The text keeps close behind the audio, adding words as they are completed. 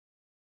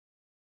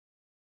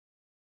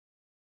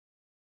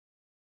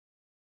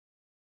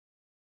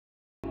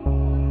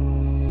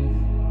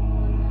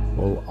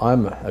Well,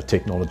 I'm a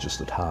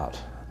technologist at heart.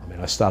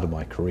 I started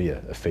my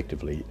career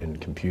effectively in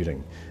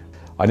computing.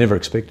 I never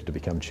expected to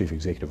become Chief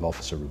Executive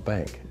Officer of a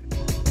bank.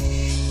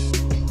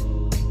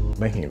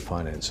 Banking and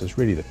finance is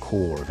really the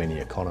core of any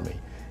economy.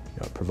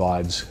 It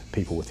provides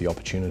people with the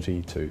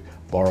opportunity to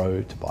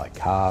borrow, to buy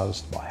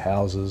cars, to buy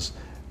houses,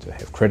 to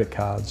have credit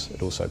cards.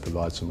 It also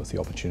provides them with the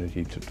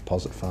opportunity to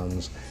deposit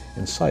funds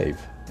and save,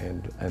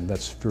 and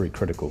that's very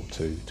critical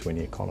to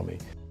any economy.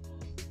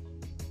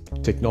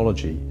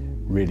 Technology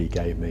really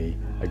gave me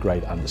a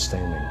great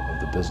understanding of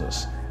the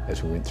business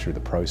as we went through the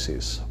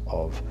process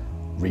of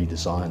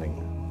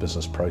redesigning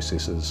business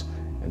processes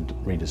and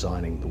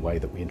redesigning the way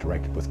that we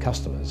interacted with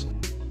customers.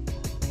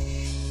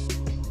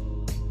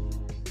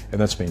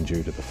 And that's been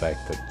due to the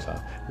fact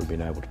that we've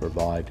been able to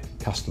provide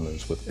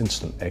customers with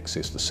instant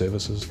access to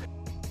services,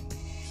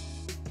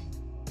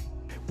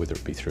 whether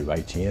it be through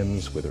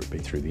ATMs, whether it be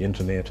through the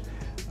internet,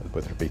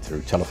 whether it be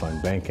through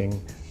telephone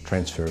banking,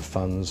 transfer of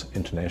funds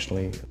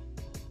internationally.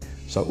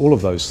 So all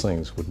of those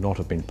things would not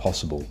have been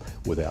possible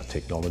without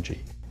technology.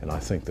 And I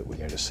think that we're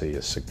going to see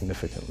a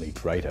significantly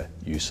greater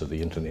use of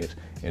the internet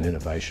and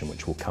innovation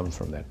which will come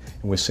from that.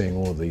 And we're seeing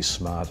all of these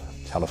smart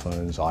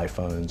telephones,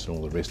 iPhones and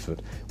all the rest of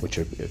it, which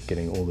are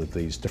getting all of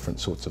these different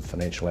sorts of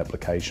financial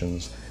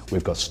applications.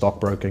 We've got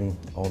stockbroking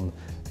on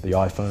the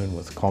iPhone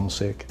with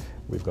CommSec.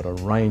 We've got a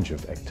range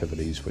of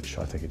activities which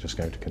I think are just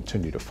going to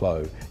continue to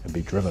flow and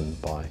be driven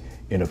by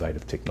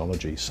innovative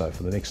technology. So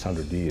for the next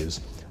 100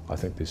 years, I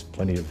think there's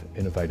plenty of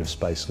innovative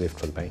space left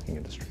for the banking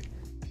industry.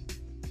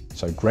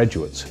 So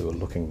graduates who are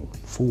looking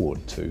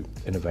forward to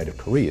innovative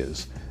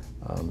careers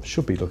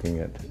should be looking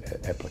at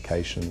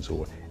applications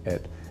or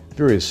at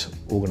various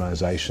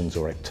organisations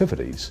or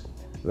activities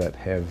that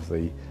have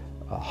the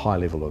high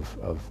level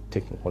of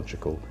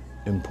technological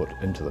input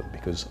into them,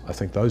 because I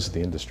think those are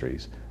the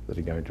industries that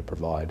are going to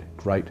provide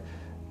great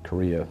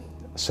career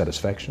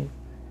satisfaction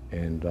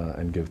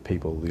and give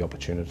people the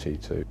opportunity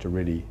to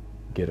really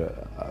get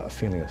a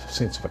feeling, a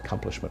sense of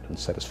accomplishment and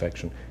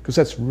satisfaction, because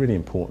that's really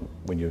important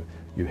when you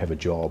have a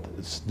job.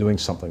 It's doing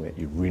something that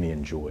you really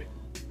enjoy.